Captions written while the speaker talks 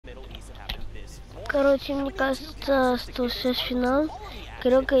Короче, мне кажется, что сейчас финал.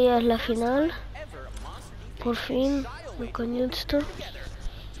 Creo que ya es la final. Por fin, наконец-то.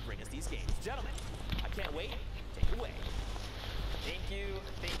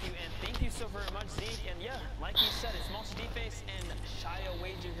 Thank you so very much, Zeke. And yeah, like you said, it's Monster Deface and Shia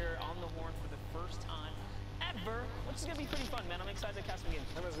Wager here on the horn for the first time ever, which is going to be pretty fun, man. I'm excited to cast some games.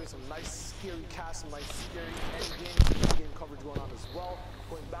 There's going to be some nice, scary casts, some nice, scary game coverage going on as well.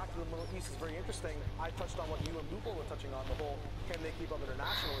 Going back to the Middle East is very interesting. I touched on what you and Lupo were touching on, the whole can they keep up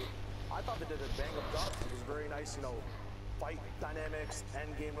internationally. I thought they did a bang-up job. It was very nice, you know, fight dynamics,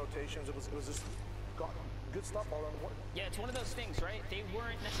 end game rotations. It was just good stuff all around the board. Yeah, it's one of those things, right? They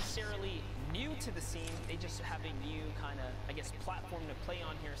weren't necessarily new to the scene. They just have a new kind of, I guess, platform to play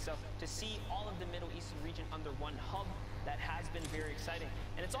on here. So to see all of the Middle Eastern region under one hub, that has been very exciting.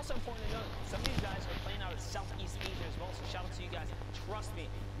 And it's also important to note, some of these guys are playing out of Southeast Asia as well. So shout out to you guys. Trust me,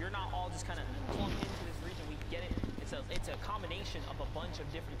 you're not all just kind of plugged into this region. We get it. It's a combination of a bunch of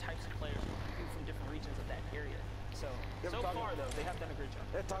different types of players from different regions of that area. So far, though, they have done a great job.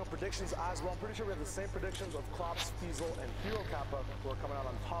 They're talking predictions as well. I'm pretty sure we have the same predictions of Klops, Fiesel, and Hero Kappa who are coming out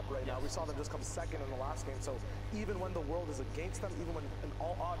on top right now. We saw them just come second in the last game. So even when the world is against them, even when in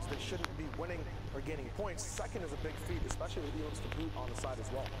all odds they shouldn't be winning or gaining points, second is a big feat, especially with Elam's to boot on the side as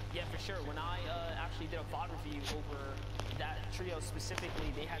well. Yeah, for sure. When I actually did a VOD review over that trio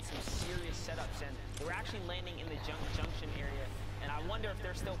specifically, they had some serious setups, and they were actually landing in the junction area. And I wonder if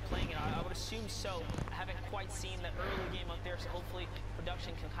they're still playing it. I would assume so. I haven't quite seen the early game up there, so hopefully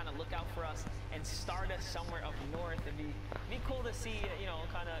production can kind of look out for us and start us somewhere up north. It'd be cool to see, you know,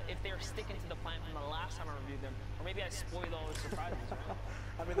 kind of if they're sticking to the plan from the last time I reviewed them, or maybe I spoiled all the surprises.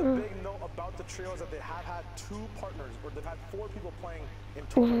 I mean, the big note about the trio is that they have had two partners, or they've had 4 people playing in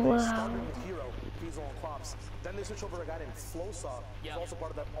total. They started with Hero, Fiesel, and Klops. Then they switched over to a guy named Flosaw, who's also part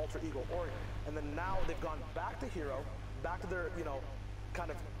of that alter ego Ori. And then now they've gone back to Hero, back to their, you know,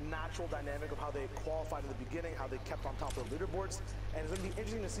 kind of natural dynamic of how they qualified in the beginning, how they kept on top of the leaderboards. And it's going to be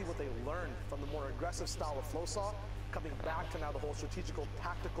interesting to see what they learned from the more aggressive style of Flosaw, coming back to now the whole strategical,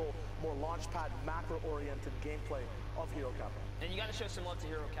 tactical, more launchpad, macro-oriented gameplay of Hero Kappa. And you got to show some love to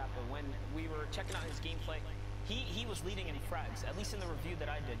Hero Kappa. When we were checking out his gameplay, he was leading in frags, at least in the review that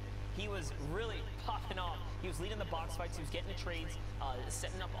I did. He was really popping off. He was leading the box fights, he was getting the trades,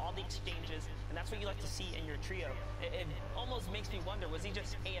 setting up all the exchanges, and that's what you like to see in your trio. It almost makes me wonder, was he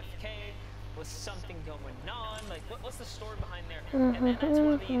just AFK? Was something going on? Like, what's the story behind there? And that's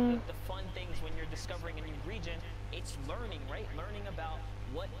one of the fun things when you're discovering a new region. It's learning, right? Learning about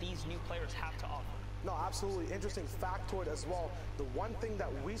what these new players have to offer. No, absolutely. Interesting factoid as well. The one thing that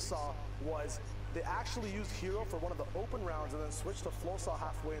we saw was they actually used Hero for one of the open rounds and then switched to Flosaw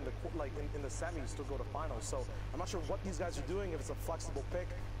halfway in the semis to go to finals. So I'm not sure what these guys are doing, if it's a flexible pick,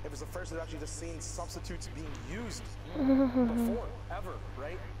 if it's the first they've actually just seen substitutes being used before, ever,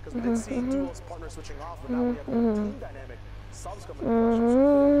 right? Because we did see duos partners switching off, but now we have a team dynamic. Subs coming in question. So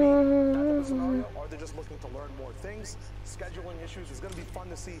could it be that type of scenario, or they're just looking to learn more things? Scheduling issues. It's going to be fun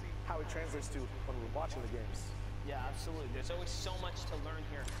to see how it translates to when we're watching the games. Yeah, absolutely. There's always so much to learn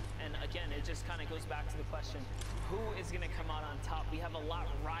here. And again, it just kind of goes back to the question, who is going to come out on top? We have a lot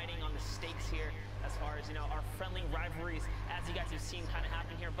riding on the stakes here as far as, you know, our friendly rivalries, as you guys have seen kind of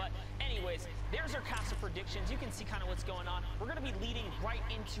happen here. But anyways, there's our cast of predictions. You can see kind of what's going on. We're going to be leading right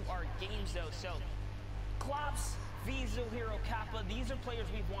into our games, though. So, Klops, Fiesel, Hero Kappa, these are players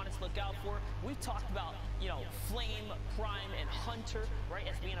we've wanted to look out for. We've talked about, you know, Flame, Prime, and Hunter, right,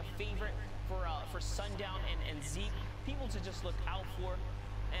 as being a favorite for Sundown and Zeke, people to just look out for.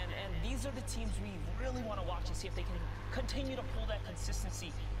 And these are the teams we really want to watch and see if they can continue to pull that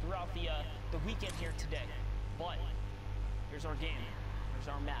consistency throughout the weekend here today. But here's our game. Here's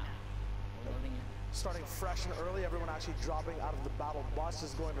our map. We're loading in. Starting fresh and early, everyone actually dropping out of the battle bus,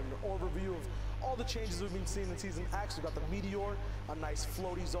 just going to an overview of all the changes we've been seeing in Season X. We've got the Meteor, a nice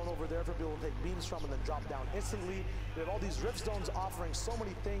floaty zone over there for people to take beams from and then drop down instantly. We have all these rift zones offering so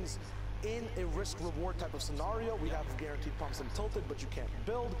many things in a risk-reward type of scenario. We have guaranteed pumps and tilted, but you can't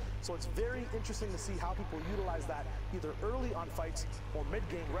build. So it's very interesting to see how people utilize that either early on fights or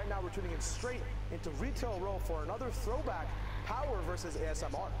mid-game. Right now, we're tuning in straight into Retail Row for another throwback, Power versus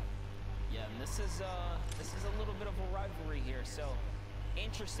ASMR. Yeah, and this is a little bit of a rivalry here. So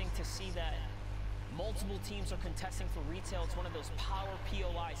interesting to see that multiple teams are contesting for Retail. It's one of those power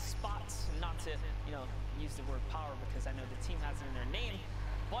POI spots. Not to, you know, use the word power because I know the team has it in their name.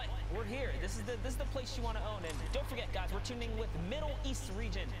 But we're here. This is the place you want to own. And don't forget, guys, we're tuning in with Middle East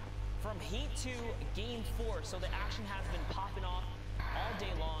region from Heat to Game 4. So the action has been popping off all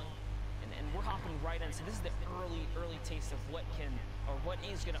day long. And we're we're hopping right in. So this is the early taste of what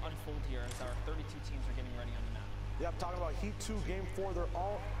is going to unfold here as our 32 teams are getting ready on the map. Yeah, I'm talking about Heat 2, Game 4. There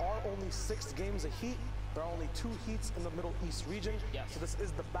are only 6 games of Heat. There are only 2 heats in the Middle East region. Yes. So this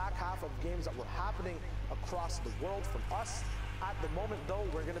is the back half of games that were happening across the world from us. At the moment, though,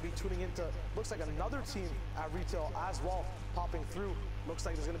 we're going to be tuning into, looks like another team at retail as well, popping through. Looks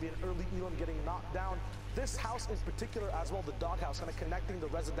like there's going to be an early Elam getting knocked down. This house in particular as well, the doghouse, kind of connecting the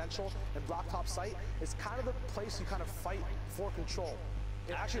residential and blacktop site, is kind of the place you kind of fight for control.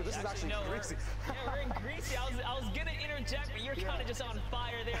 And actually, this is actually Greasy. We're in Greasy. I was gonna interject, but you're kind of just on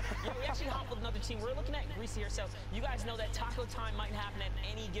fire there. We actually hopped with another team. We're looking at Greasy ourselves. You guys know that taco time might happen at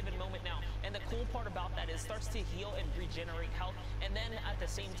any given moment now. And the cool part about that is it starts to heal and regenerate health. And then at the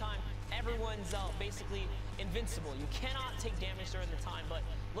same time, everyone's basically invincible. You cannot take damage during the time, but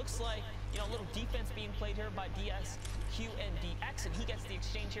looks like, a little defense being played here by DS, Q, and DX, and he gets the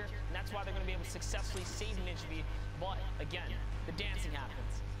exchange here, and that's why they're going to be able to successfully save Nijby. But again, the dancing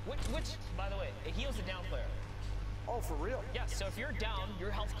happens. Which, by the way, it heals the down player. Oh, for real? Yes, so if you're down,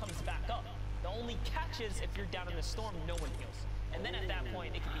 your health comes back up. The only catch is if you're down in the storm, no one heals. And then at that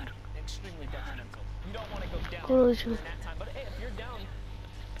point, it can be extremely detrimental. You don't want to go down in that time, but hey, if you're down...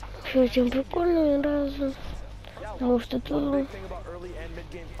 Очень прикольно, мне нравится. Может, это...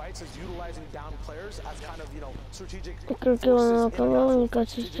 Как его наковал, мне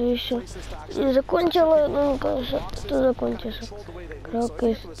кажется, что еще не закончила, но мне кажется, что закончится. Как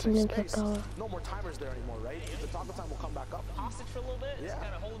из не такого.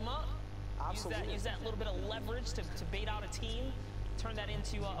 Use that little bit of leverage to bait out a team, turn that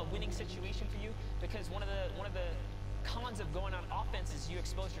into a winning situation for you, because one of the cons of going on offense is you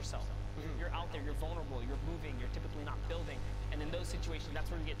expose yourself. You're out there, you're vulnerable, you're moving, you're typically not building, and in those situations, that's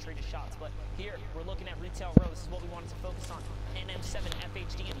where you get traded shots. But here, we're looking at Retail Row. This is what we wanted to focus on. NM7,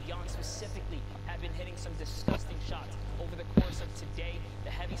 FHD, and Young specifically have been hitting some disgusting shots over the course of today.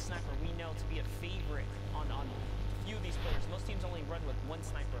 The heavy sniper we know to be a favorite on a few of these players. Most teams only run with one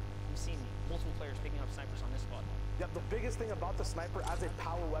sniper. We've seen multiple players picking up snipers on this squad. Yeah, the biggest thing about the sniper as a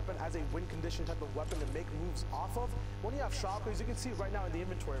power weapon, as a win condition type of weapon to make moves off of, when you have shot, because you can see right now in the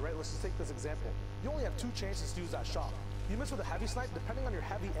inventory, right? Let's just take this example. You only have 2 chances to use that shot. You miss with a heavy snipe, depending on your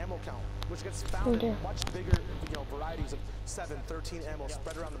heavy ammo count, which gets found in much bigger, varieties of 7, 13 ammo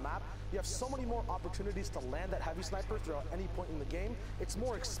spread around the map. You have so many more opportunities to land that heavy sniper throughout any point in the game. It's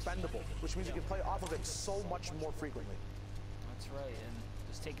more expendable, which means you can play off of it so much more frequently. That's right. And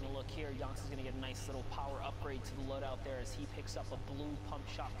just taking a look here, Yonks is going to get a nice little power upgrade to the loadout there as he picks up a blue pump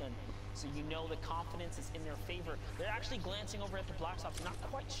shotgun. So you know the confidence is in their favor. They're actually glancing over at the Blackstops, not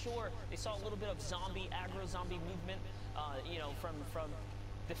quite sure. They saw a little bit of aggro zombie movement, from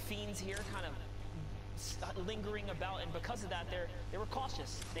the Fiends here, kind of lingering about, and because of that, they were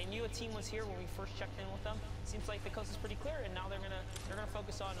cautious. They knew a team was here when we first checked in with them. Seems like the coast is pretty clear, and now they're gonna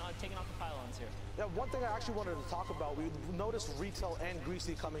focus on taking off the pylons here. Yeah, one thing I actually wanted to talk about, we noticed Retail and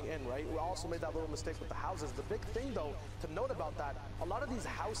Greasy coming in, right? We also made that little mistake with the houses. The big thing, though, to note about that, a lot of these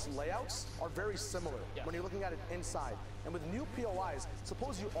house layouts are very similar when you're looking at it inside. And with new POIs,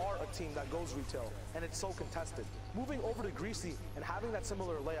 suppose you are a team that goes retail and it's so contested. Moving over to Greasy and having that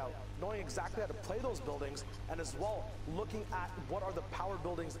similar layout, knowing exactly how to play those buildings, and as well looking at what are the power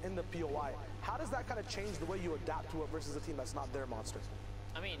buildings in the POI, how does that kind of change the way you adapt to it versus a team that's not their monster?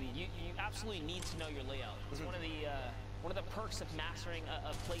 I mean, you absolutely need to know your layout. It's one of the perks of mastering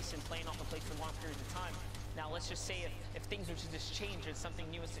a place and playing off a place for long periods of time. Now, let's just say if things were to just change and something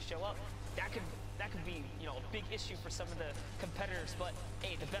new is to show up, that could be a big issue for some of the competitors. But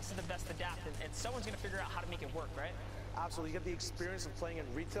hey, the best of the best adapt, and someone's gonna figure out how to make it work, right? Absolutely, you get the experience of playing in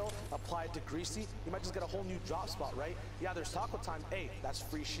retail, apply it to Greasy, you might just get a whole new drop spot, right? Yeah, there's taco time, hey, that's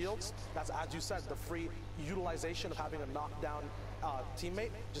free shields, that's, as you said, the free utilization of having a knockdown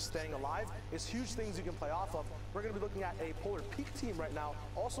teammate, just staying alive, is huge things you can play off of. We're going to be looking at a Polar Peak team right now,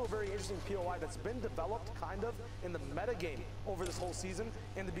 also a very interesting POI that's been developed kind of in the meta game over this whole season.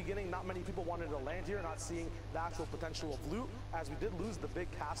 In the beginning, not many people wanted to land here, not seeing the actual potential of loot, as we did lose the big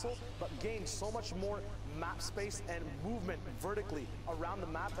castle, but gained so much more map space and movement vertically around the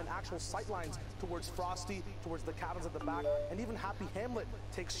map and actual sight lines towards Frosty, towards the cabins at the back, and even Happy Hamlet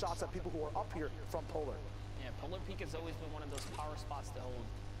takes shots at people who are up here from Polar. Yeah, Polar Peak has always been one of those power spots to hold.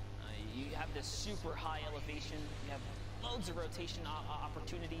 You have this super high elevation, you have loads of rotation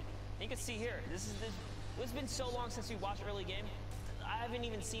opportunity. And you can see here, it's been so long since we watched early game. I haven't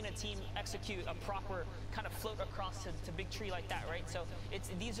even seen a team execute a proper kind of float across to big tree like that, right? So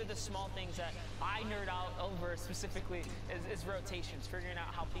these are the small things that I nerd out over specifically is rotations, figuring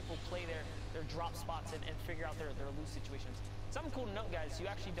out how people play their drop spots and figure out their loose situations. Something cool to note, guys, you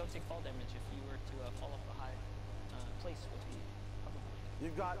actually don't take fall damage if you were to fall off a high place with the hoverboard.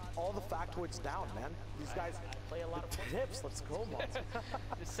 You've got all the factoids down, man. These guys I play a lot of tips. Let's go, Monty.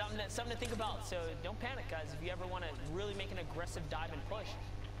 It's something to think about. So don't panic, guys. If you ever want to really make an aggressive dive and push,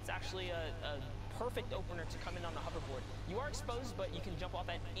 it's actually a perfect opener to come in on the hoverboard. You are exposed, but you can jump off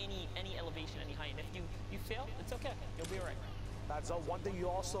at any elevation, any height. And if you fail, it's okay. You'll be all right. That's one thing you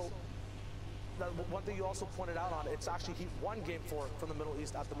also. One thing you also pointed out on, it's actually Heat 1 Game 4 from the Middle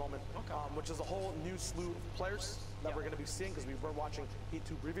East at the moment, okay. Which is a whole new slew of players that we're going to be seeing because we were watching Heat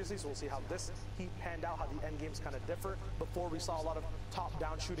 2 previously, so we'll see how this Heat panned out, how the end games kind of differ. Before we saw a lot of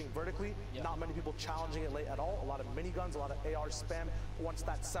top-down shooting vertically, not many people challenging it late at all, a lot of miniguns, a lot of AR spam. Once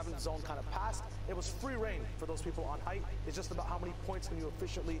that 7th zone kind of passed, it was free reign for those people on height. It's just about how many points can you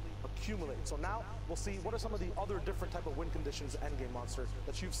efficiently accumulate. So now we'll see what are some of the other different type of win conditions endgame monster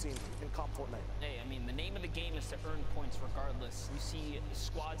that you've seen in Comp Fortnite. Hey, I mean, the name of the game is to earn points regardless. You see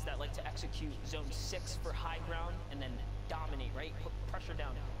squads that like to execute zone 6 for high ground and then dominate, right? Put pressure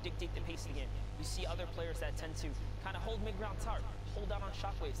down, dictate the pace of the game. You see other players that tend to kind of hold mid-ground tart, hold down on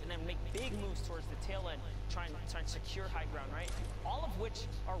shockwaves, and then make big moves towards the tail end, try and secure high ground, right? All of which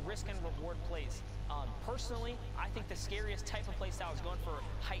are risk and reward plays. Personally, I think the scariest type of play style is going for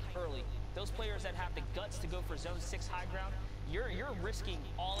height early. Those players that have the guts to go for zone 6 high ground, you're risking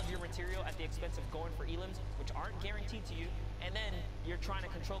all of your material at the expense of going for elims, which aren't guaranteed to you, and then you're trying to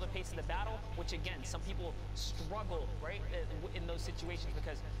control the pace of the battle, which again, some people struggle, right, in those situations,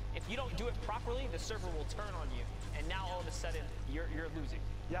 because if you don't do it properly, the server will turn on you, and now all of a sudden, you're losing.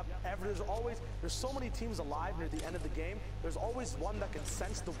 Yep, there's so many teams alive near the end of the game. There's always one that can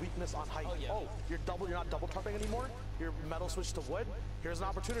sense the weakness on height. Oh, you're not double tarping anymore. Your metal switched to wood. Here's an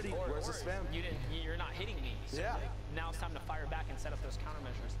opportunity. Where's the spam? You're not hitting me. So yeah. Now it's time to fire back and set up those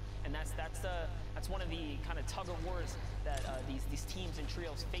countermeasures. And that's one of the kind of tug of wars that these teams and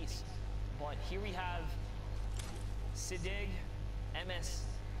trios face. But here we have Sidig, MS,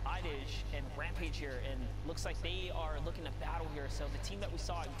 Idij, and Rampage here, and looks like they are looking to battle here. So the team that we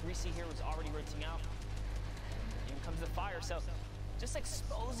saw at Greasy here was already rotating out. Here comes the fire. So just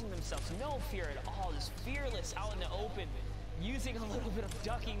exposing themselves, no fear at all, just fearless out in the open, using a little bit of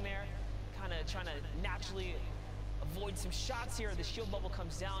ducking there, kind of trying to naturally avoid some shots here. The shield bubble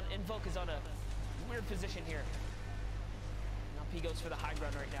comes down. Invoke is on a weird position here. Now P goes for the high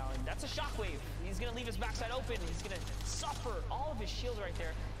ground right now, and that's a shockwave. He's going to leave his backside open. He's going to suffer all of his shield right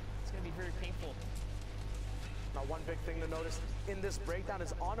there. It's going to be very painful. Now, one big thing to notice in this breakdown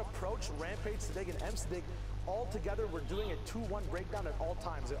is on approach, Rampage, Sidig, and M-Sidig all together were doing a 2-1 breakdown at all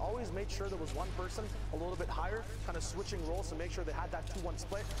times. They always made sure there was one person a little bit higher, kind of switching roles to make sure they had that 2-1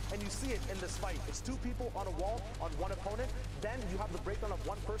 split. And you see it in this fight. It's two people on a wall on one opponent. Then you have the breakdown of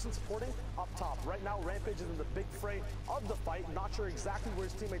one person supporting up top. Right now, Rampage is in the big fray of the fight. Not sure exactly where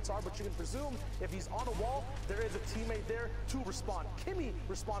his teammates are, but you can presume if he's on a wall, there is a teammate there to respond. Kimmy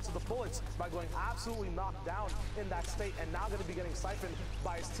responds to the bullets by going absolutely knocked down in that state, and now going to be getting siphoned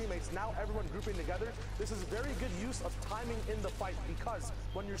by his teammates. Now everyone grouping together. This is very good use of timing in the fight, because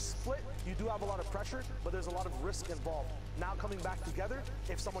when you're split, you do have a lot of pressure, but there's a lot of risk involved. Now coming back together,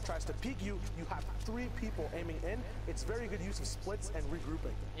 if someone tries to peek you, you have three people aiming in. It's very good use of splits and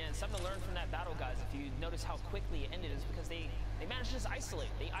regrouping. Yeah, and something to learn from that battle, guys. If you notice how quickly it ended, is because they managed to just isolate.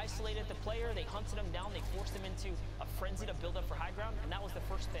 They isolated the player, they hunted him down, they forced him into a frenzy to build up for high ground, and that was the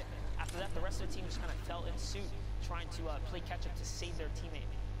first pick. After that, the rest of the team just kind of fell in suit, trying to play catch-up to save their teammate.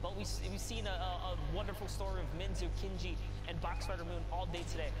 But we've seen a wonderful story of Minzu, Kinji, and Boxfighter Moon all day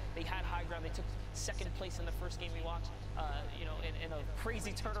today. They had high ground. They took second place in the first game we watched, in a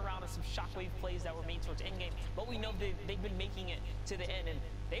crazy turnaround and some shockwave plays that were made towards endgame. But we know they've been making it to the end, and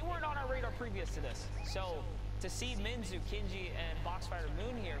they weren't on our radar previous to this. So to see Minzu, Kinji, and Boxfighter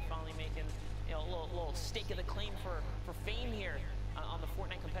Moon here finally making a little stake of the claim for fame here on the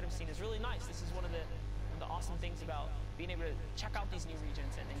Fortnite competitive scene is really nice. This is one of the awesome things about being able to check out these new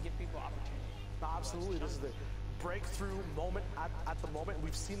regions and give people opportunity. No, absolutely. This is the breakthrough moment at the moment.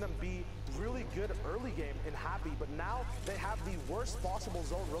 We've seen them be really good early game in Happy, but now they have the worst possible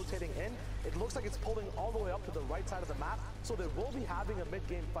zone rotating in. It looks like it's pulling all the way up to the right side of the map, so they will be having a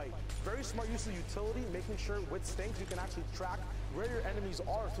mid-game fight. Very smart use of utility, making sure with Stinks you can actually track where your enemies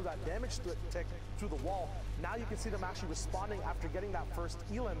are through that damage tick through the wall. Now you can see them actually responding after getting that first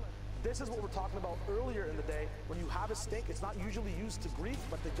elim. This is what we're talking about earlier in the day. When you have a stink, it's not usually used to grief,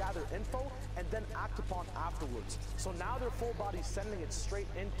 but to gather info and then act upon afterwards. So now they're full body sending it straight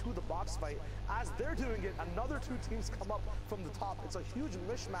into the box fight. As they're doing it, another two teams come up from the top. It's a huge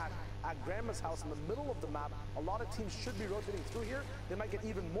mishmash at Grandma's house in the middle of the map. A lot of teams should be rotating through here. They might get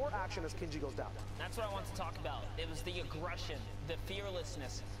even more action as Kinji goes down. That's what I want to talk about. It was the aggression, the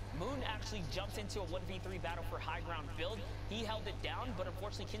fearlessness. Moon actually jumped into a 1v3 battle for high ground build. He held it down, but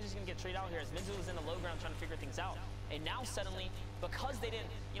unfortunately Kinji's gonna get traded out here as Minzu was in the low ground trying to figure things out. And now suddenly, because they didn't,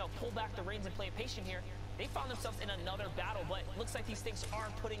 pull back the reins and play it patient here, they found themselves in another battle, but looks like these things are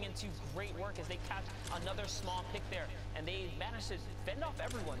putting into great work as they catch another small pick there, and they managed to fend off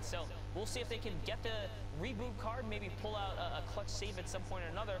everyone. So we'll see if they can get the reboot card, maybe pull out a clutch save at some point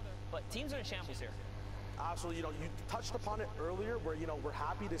or another, but teams are in shambles here. Absolutely, you touched upon it earlier where, we're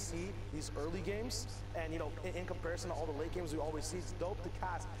happy to see these early games and, in comparison to all the late games we always see, it's dope to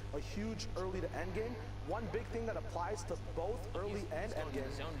cast a huge early to end game. One big thing that applies to both early and end game.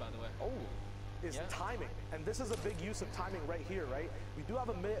 Zone, by the way. Is timing. And this is a big use of timing right here, right? We do have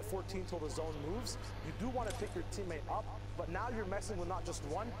a minute 14 till the zone moves. You do want to pick your teammate up, but now you're messing with not just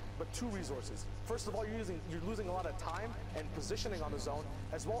one, but two resources. First of all, you're losing a lot of time and positioning on the zone,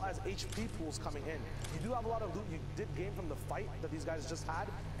 as well as HP pools coming in. You do have a lot of loot you did gain from the fight that these guys just had,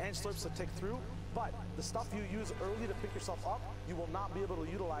 and slurps to tick through, but the stuff you use early to pick yourself up, you will not be able to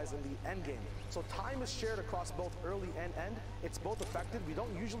utilize in the end game. So time is shared across both early and end. It's both effective. We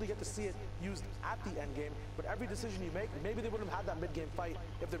don't usually get to see it used at the end game, but every decision you make, maybe they wouldn't have had that mid-game fight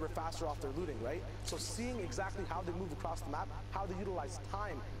if they were faster off their looting, right? So seeing exactly how they move across the map, how they utilize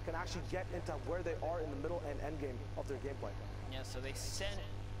time, can actually get into where they are in the middle and end game of their gameplay. Yeah, so they sent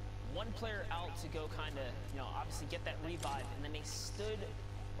one player out to go kind of, obviously get that revive, and then they stood,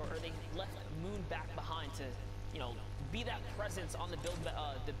 or they left Moon back behind to, be that presence on the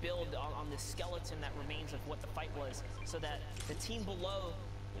build on the skeleton that remains of what the fight was, so that the team below,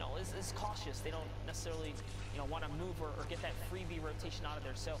 is cautious. They don't necessarily, want to move or get that freebie rotation out of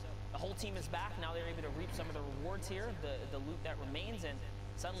there. So the whole team is back. Now they're able to reap some of the rewards here, the loot that remains, and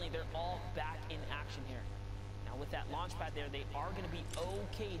suddenly they're all back in action here. Now with that launch pad there, they are going to be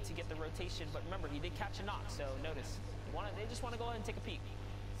okay to get the rotation, but remember, he did catch a knock, so notice, they just want to go ahead and take a peek.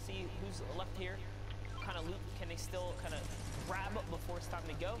 See who's left here, kind of loot can they still kind of grab up before it's time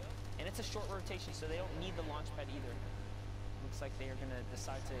to go, and it's a short rotation, so they don't need the launch pad either. Looks like they are going to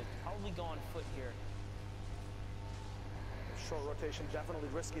decide to probably go on foot here. Short rotation, definitely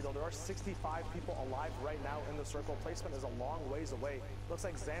risky though. There are 65 people alive right now in the circle. Placement is a long ways away. Looks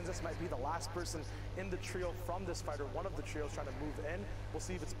like Zanzis might be the last person in the trio from this fight, or one of the trios trying to move in. We'll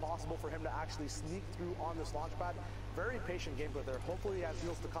see if it's possible for him to actually sneak through on this launch pad. Very patient gameplay there. Hopefully he has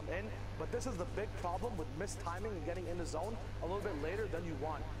deals to come in, but this is the big problem with missed timing and getting in the zone a little bit later than you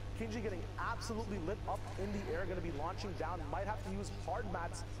want. Kinji getting absolutely lit up in the air, going to be launching down, might have to use hard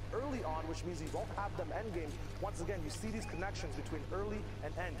mats early on, which means he won't have them end game. Once again, you see these connections between early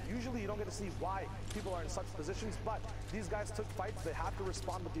and end. Usually you don't get to see why people are in such positions, but these guys took fights. They have to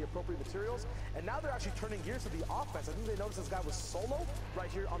respond with the appropriate materials, and now they're actually turning gears to the offense. I think they noticed this guy was solo right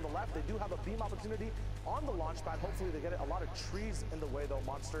here on the left. They do have a beam opportunity on the launch pad. Hopefully they get it. A lot of trees in the way though,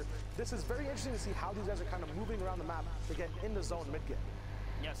 Monster. This is very interesting to see how these guys are kind of moving around the map to get in the zone mid-game.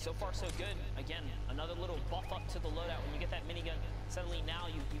 Yeah, so far so good. Again, another little buff up to the loadout. When you get that minigun, suddenly now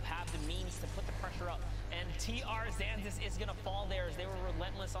you have the means to put the pressure up. And TR Zanzis is going to fall there as they were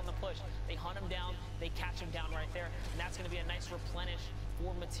relentless on the push. They hunt him down, they catch him down right there. And that's going to be a nice replenish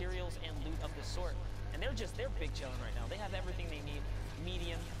for materials and loot of the sort. And they're big chilling right now. They have everything they need.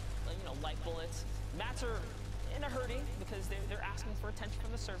 Medium, light bullets. Mats are in a hurting because they're asking for attention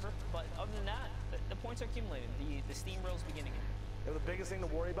from the server. But other than that, the points are accumulated. The steamroll's beginning. The biggest thing to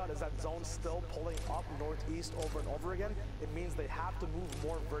worry about is that zone still pulling up northeast over and over again. It means they have to move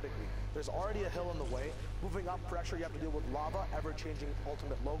more vertically. There's already a hill in the way. Moving up pressure, you have to deal with lava, ever-changing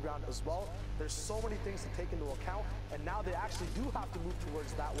ultimate low ground as well. There's so many things to take into account, and now they actually do have to move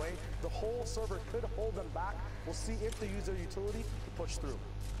towards that way. The whole server could hold them back. We'll see if they use their utility to push through.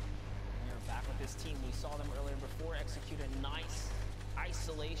 We're back with this team. We saw them earlier before execute a nice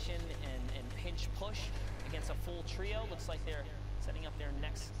isolation and pinch push against a full trio. Looks like they're setting up their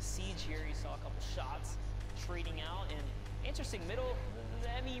next siege here. You saw a couple shots trading out, and interesting middle, the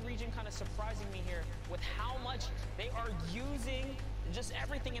ME region kind of surprising me here with how much they are using just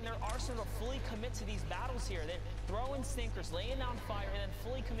everything in their arsenal to fully commit to these battles here. They're throwing stinkers, laying down fire, and then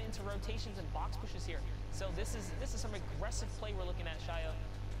fully commit into rotations and box pushes here. So this is some aggressive play we're looking at, Shayo.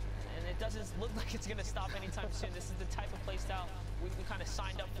 And it doesn't look like it's going to stop anytime soon. This is the type of play style we kind of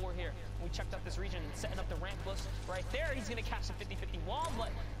signed up for here. We checked out this region, setting up the ramp boost right there. He's going to catch the 50-50 wall, but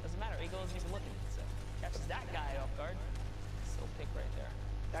doesn't matter. Sigil isn't even looking. So catches that guy off guard. Still pick right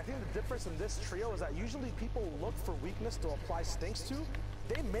there. I think the difference in this trio is that usually people look for weakness to apply stinks to.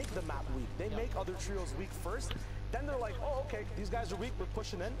 They make the map weak. They make other trios weak first. Then they're like, oh, okay, these guys are weak, we're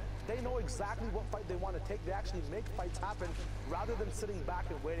pushing in. They know exactly what fight they want to take. They actually make fights happen rather than sitting back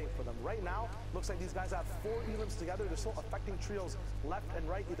and waiting for them. Right now, looks like these guys have 4 elims together. They're still affecting trios left and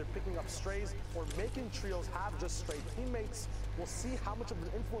right, either picking up strays or making trios have just stray teammates. We'll see how much of an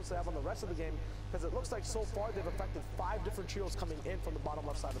influence they have on the rest of the game, because it looks like so far they've affected 5 different trios coming in from the bottom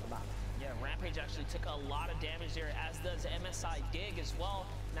left side of the map. Yeah, Rampage actually took a lot of damage there, as does MSI Dig as well.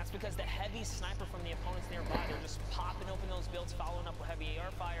 And that's because the heavy sniper from the opponents nearby, they're just popping open those builds, following up with heavy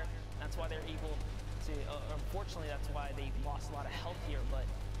AR fire. That's why they're able to, unfortunately, that's why they lost a lot of health here. But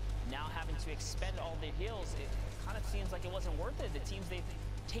now having to expend all their heals, it kind of seems like it wasn't worth it. The teams they've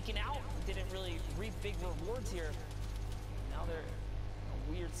taken out didn't really reap big rewards here. Now they're in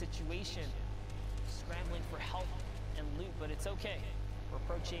a weird situation, scrambling for health and loot, but it's okay. We're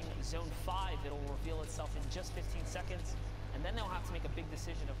approaching zone 5. It'll reveal itself in just 15 seconds, and then they'll have to make a big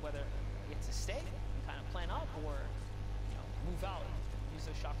decision of whether they get to stay and kind of plan up, or move out and use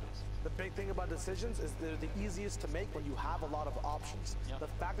those shockwaves. The big thing about decisions is they're the easiest to make when you have a lot of options. Yep. The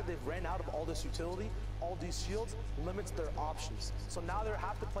fact that they've ran out of all this utility, all these shields, limits their options. So now they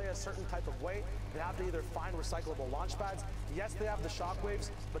have to play a certain type of way. They have to either find recyclable launch pads. Yes, they have the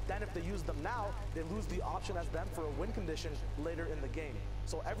shockwaves, but then if they use them now, they lose the option as them for a win condition later in the game.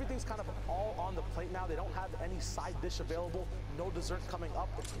 So everything's kind of all on the plate now. They don't have any side dish available, no dessert coming up.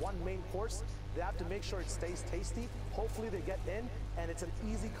 It's one main course. They have to make sure it stays tasty. Hopefully they get in, and it's an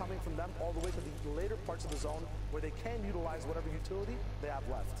easy coming from them all the way to the later parts of the zone where they can utilize whatever utility they have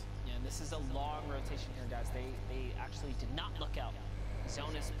left. Yeah, and this is a long rotation here, guys. They actually did not look out.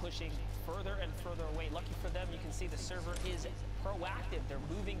 Zone is pushing further and further away. Lucky for them, you can see the server is proactive. They're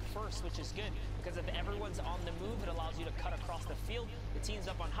moving first, which is good, because if everyone's on the move, it allows you to cut across the field. The team's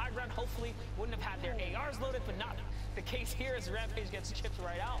up on high ground, hopefully wouldn't have had their ARs loaded, but not the case here, as Rampage gets chipped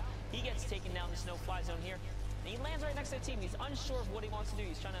right out. He gets taken down this no-fly zone here. And he lands right next to the team. He's unsure of what he wants to do.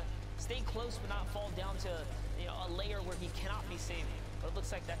 He's trying to stay close but not fall down to a layer where he cannot be saved. But it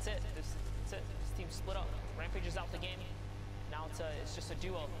looks like that's it. That's it. This team split up. Rampage is out the game. Now it's just a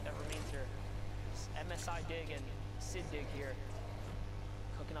duo that remains here. It's MSI Dig and Sid Dig here,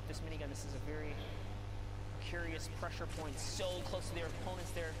 cooking up this minigun. This is a very curious pressure point, so close to their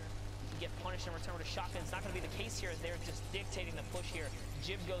opponents there. You can get punished in return with a shotgun. It's not going to be the case here. They're just dictating the push here.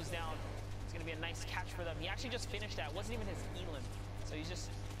 Jib goes down. It's going to be a nice catch for them. He actually just finished that. It wasn't even his elim. So he's just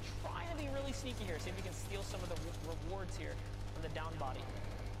trying to be really sneaky here. See if he can steal some of the rewards here from the down body.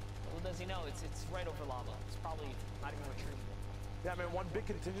 Little does he know, it's right over lava. It's probably not even retrievable. Yeah, man, one big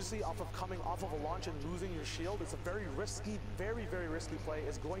contingency off of coming off of a launch and losing your shield. It's a very risky, very, very risky play,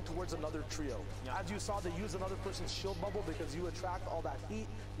 is going towards another trio. Yeah. As you saw, they use another person's shield bubble because you attract all that heat.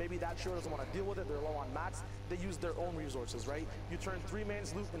 Maybe that trio doesn't want to deal with it. They're low on mats. They use their own resources, right? You turn 3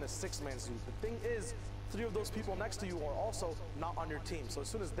 man's loot into 6 man's loot. The thing is, 3 of those people next to you are also not on your team. So as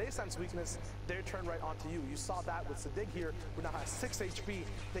soon as they sense weakness, they turn right onto you. You saw that with Sadiq here, who now has 6 HP,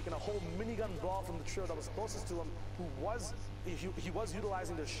 taking a whole minigun ball from the trio that was closest to him, who was he was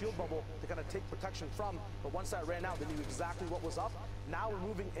utilizing their shield bubble to kind of take protection from, but once that ran out, they knew exactly what was up. Now we're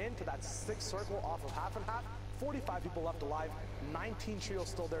moving into that 6 circle off of half and half. 45 people left alive, 19 trios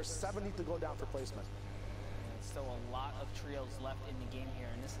still there, 7 need to go down for placement. Still a lot of trios left in the game here,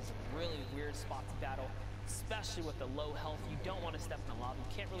 and this is a really weird spot to battle, especially with the low health. You don't want to step in the lava.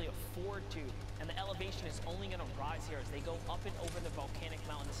 You can't really afford to, and the elevation is only going to rise here as they go up and over the volcanic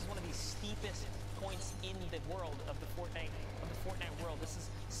mountain. This is one of the steepest points in the world of the Fortnite world. This is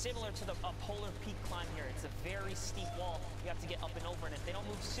similar to the polar peak climb here. It's a very steep wall you have to get up and over, and if they don't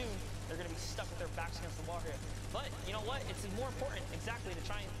move soon, they're going to be stuck with their backs against the wall here. But you know what? It's more important, exactly, to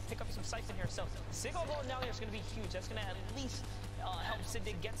try and pick up some siphon here. So Sigil going down there is going to be huge. That's going to at least help Sid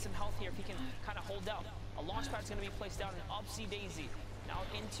get some health here if he can kind of hold out. A launch pad's going to be placed down in Upsy Daisy. Now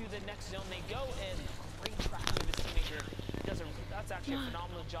into the next zone they go, and great tracking of his teammate here. That's actually a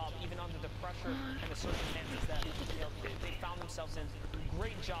phenomenal job, even under the pressure and the circumstances that they found themselves in.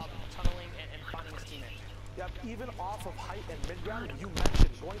 Great job tunneling and finding his teammate. Yeah, even off of height and mid-ground, you mentioned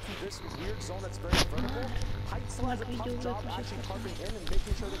going through this weird zone that's very vertical. Height still has a tough job actually carving in and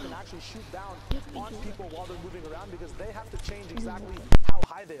making sure they can actually shoot down on people while they're moving around, because they have to change exactly how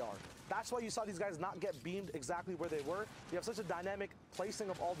high they are. That's why you saw these guys not get beamed exactly where they were. You have such a dynamic placing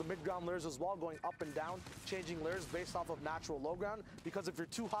of all the mid-ground layers as well, going up and down, changing layers based off of natural low ground, because if you're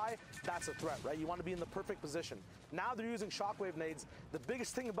too high, that's a threat, right? You want to be in the perfect position. Now they're using shockwave nades. The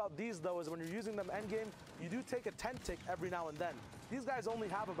biggest thing about these, though, is when you're using them endgame, you do take a tent tick every now and then. these guys only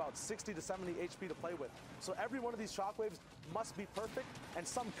have about 60 to 70 HP to play with. So every one of these shockwaves must be perfect, and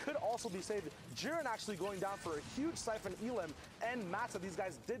some could also be saved. Jiren actually going down for a huge Siphon Elim and mats that these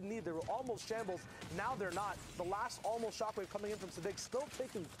guys did need. They were almost shambles. Now they're not. The last almost shockwave coming in from Sadiq, still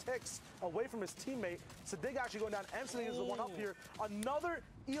taking ticks away from his teammate. Sadiq actually going down. Sadiq is the one up here. Another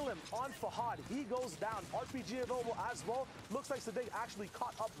Elim on Fahad. He goes down. RPG available as well. Looks like Sadiq actually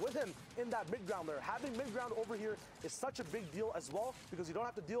caught up with him in that mid ground there. Having mid ground over here is such a big deal as well, because you don't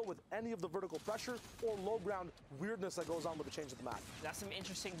have to deal with any of the vertical pressure or low ground weirdness that goes on with the change of the map. That's some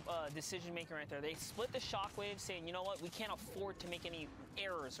interesting decision making right there. They split the shockwaves, saying, you know what, we can't afford to make any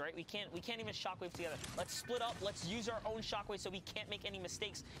errors, right? We can't even shockwave together. Let's split up. Let's use our own shockwave so we can't make any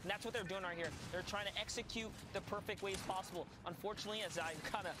mistakes. And that's what they're doing right here. They're trying to execute the perfect ways possible. Unfortunately, as I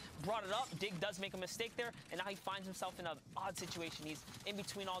kind of brought it up, Dig does make a mistake there, and now he finds himself in an odd situation. He's in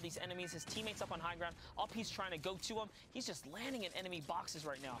between all these enemies. His teammates up on high ground. Up, he's trying to go to him. He's just landing in enemy boxes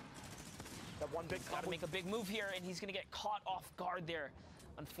right now. That one big got to make a big move here, and he's going to get caught off guard there.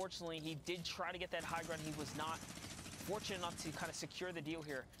 Unfortunately, he did try to get that high ground. He was not fortunate enough to kind of secure the deal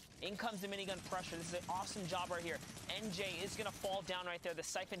here. In comes the minigun pressure. This is an awesome job right here. NJ is going to fall down right there. The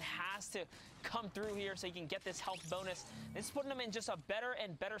Siphon has to come through here so he can get this health bonus. This is putting him in just a better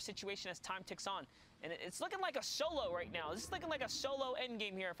and better situation as time ticks on. And it's looking like a solo right now. This is looking like a solo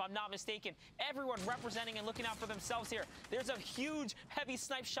endgame here, if I'm not mistaken. Everyone representing and looking out for themselves here. There's a huge, heavy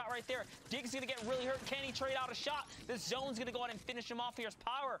snipe shot right there. Dig's going to get really hurt. Can he trade out a shot? The zone's going to go out and finish him off here as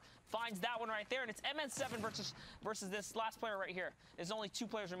Power finds that one right there. And it's MN7 versus this last player right here. There's only 2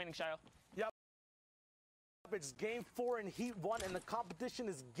 players remaining, Shayo. It's game 4 in Heat 1, and the competition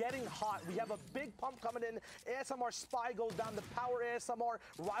is getting hot. We have a big pump coming in. ASMR Spy goes down. The Power ASMR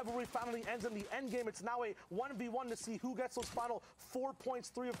rivalry finally ends in the end game. It's now a 1v1 to see who gets those final 4 points,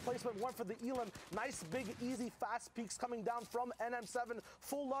 3 of placement, 1 for the Elim. Nice, big, easy, fast peaks coming down from NM7.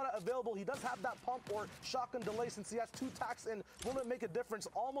 Full Lada available. He does have that pump or shotgun delay since he has 2 tacks in. Will it make a difference?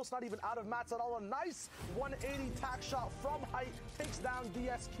 Almost not even out of mats at all. A nice 180 tack shot from height takes down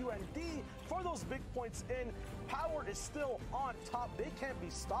DSQ and D for those big points in. Power is still on top. They can't be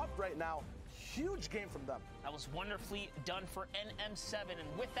stopped right now. Huge game from them. That was wonderfully done for NM7.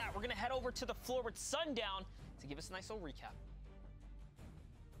 And with that, we're going to head over to the floor with Sundown to give us a nice little recap.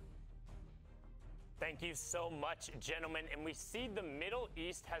 Thank you so much, gentlemen. And we see the Middle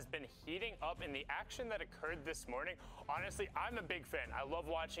East has been heating up in the action that occurred this morning. Honestly, I'm a big fan. I love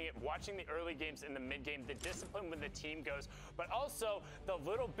watching it, watching the early games and the mid game, the discipline when the team goes, but also the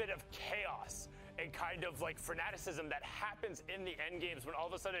little bit of chaos and kind of like fanaticism that happens in the end games when all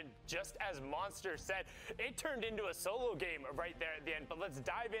of a sudden, just as Monster said, it turned into a solo game right there at the end. But let's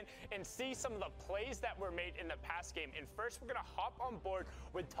dive in and see some of the plays that were made in the past game. And first, we're going to hop on board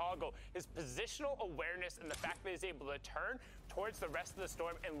with Toggle. His positional awareness and the fact that he's able to turn towards the rest of the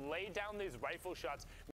storm and lay down these rifle shots